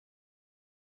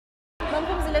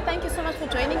Phumzile, thank you so much for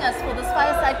joining us for this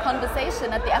Fireside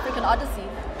Conversation at the African Odyssey.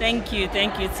 Thank you.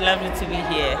 It's lovely to be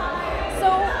here. So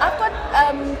I've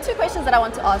got two questions that I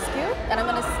want to ask you, and I'm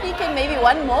going to sneak in maybe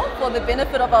one more for the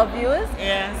benefit of our viewers.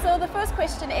 Yeah. So the first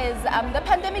question is, the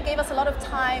pandemic gave us a lot of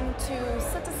time to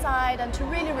sit aside and to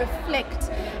really reflect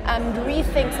and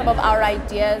rethink some of our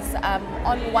ideas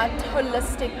on what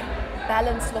holistic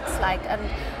balance looks like and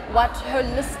what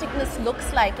holisticness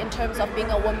looks like in terms of being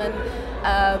a woman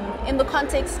in the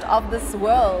context of this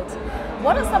world.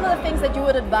 What are some of the things that you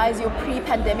would advise your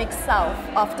pre-pandemic self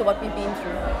after what we've been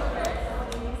through?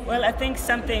 Well, I think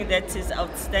something that is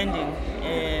outstanding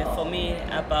for me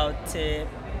about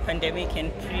pandemic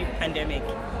and pre-pandemic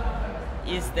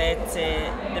is that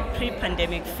the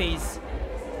pre-pandemic phase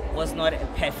was not a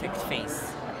perfect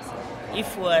phase.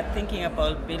 If we're thinking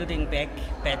about building back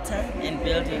better and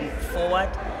building forward,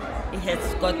 it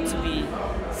has got to be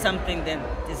something that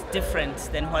is different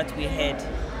than what we had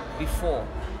before.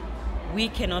 We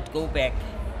cannot go back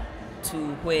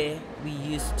to where we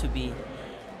used to be.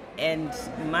 And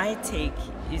my take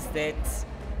is that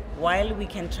while we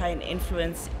can try and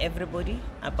influence everybody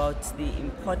about the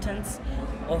importance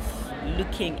of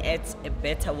looking at a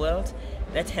better world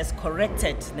that has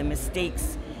corrected the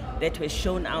mistakes that were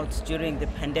shown out during the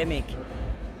pandemic,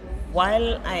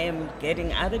 while I am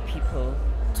getting other people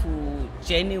to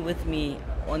journey with me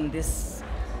on this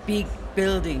big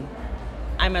building,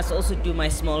 I must also do my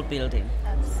small building.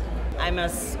 I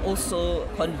must also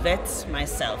convert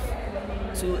myself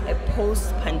to a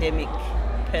post-pandemic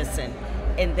person,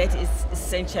 and that is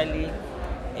essentially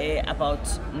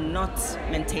about not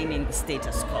maintaining the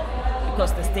status quo,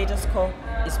 because the status quo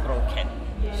is broken.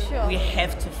 Sure. We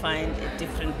have to find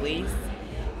different ways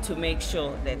to make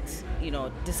sure that,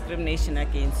 discrimination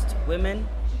against women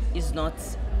is not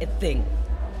a thing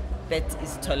that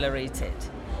is tolerated,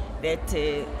 that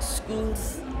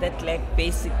schools that lack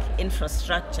basic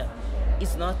infrastructure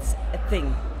is not a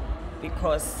thing,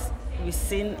 because we've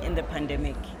seen in the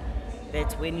pandemic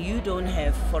that when you don't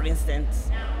have, for instance,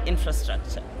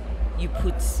 infrastructure, you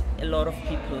put a lot of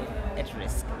people at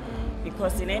risk.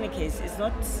 Because in any case, it's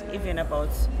not even about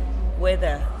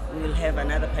whether we will have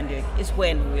another pandemic, it's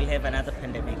when we will have another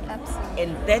pandemic. Absolutely.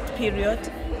 And that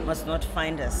period must not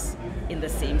find us in the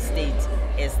same state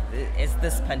as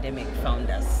this pandemic found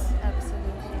us.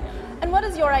 Absolutely. And what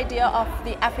is your idea of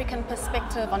the African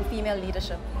perspective on female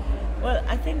leadership? Well,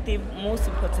 I think the most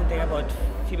important thing about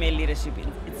female leadership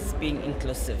is being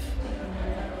inclusive.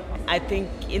 I think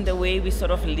in the way we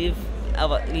sort of live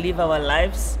our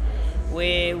lives,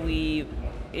 where we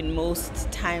in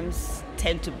most times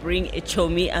tend to bring a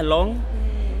chomi along,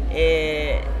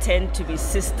 tend to be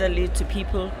sisterly to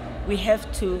people, we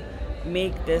have to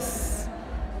make this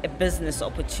a business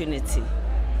opportunity.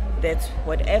 That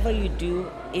whatever you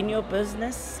do in your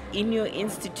business, in your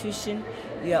institution,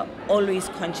 we are always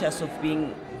conscious of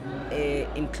being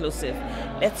inclusive.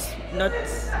 Let's not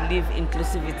leave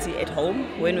inclusivity at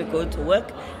home when we go to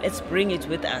work. Let's bring it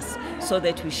with us so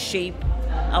that we shape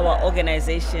our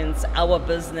organizations, our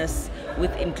business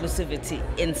with inclusivity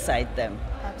inside them.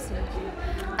 Absolutely.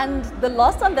 And the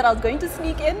last one that I was going to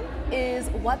sneak in is,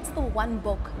 what's the one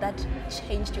book that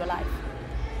changed your life?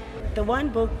 The one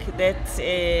book that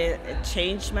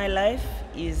changed my life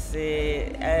is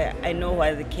I Know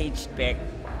Why the Caged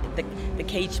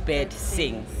Bird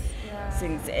Sings.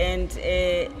 And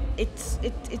it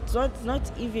was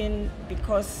not even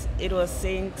because it was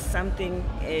saying something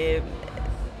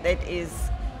that is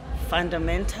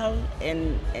fundamental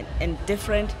and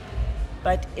different,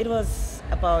 but it was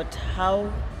about how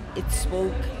it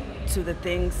spoke to the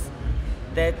things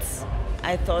that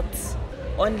I thought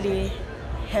only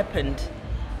happened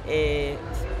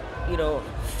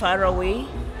far away,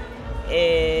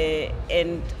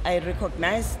 and I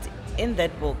recognized in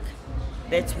that book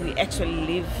that we actually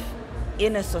live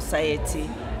in a society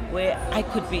where I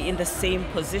could be in the same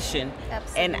position.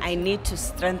 Absolutely. And I need to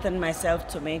strengthen myself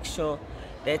to make sure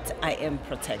that I am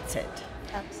protected.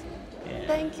 Absolutely. Yeah.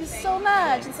 Thank you so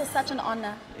much. This was such an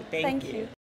honor. Thank you.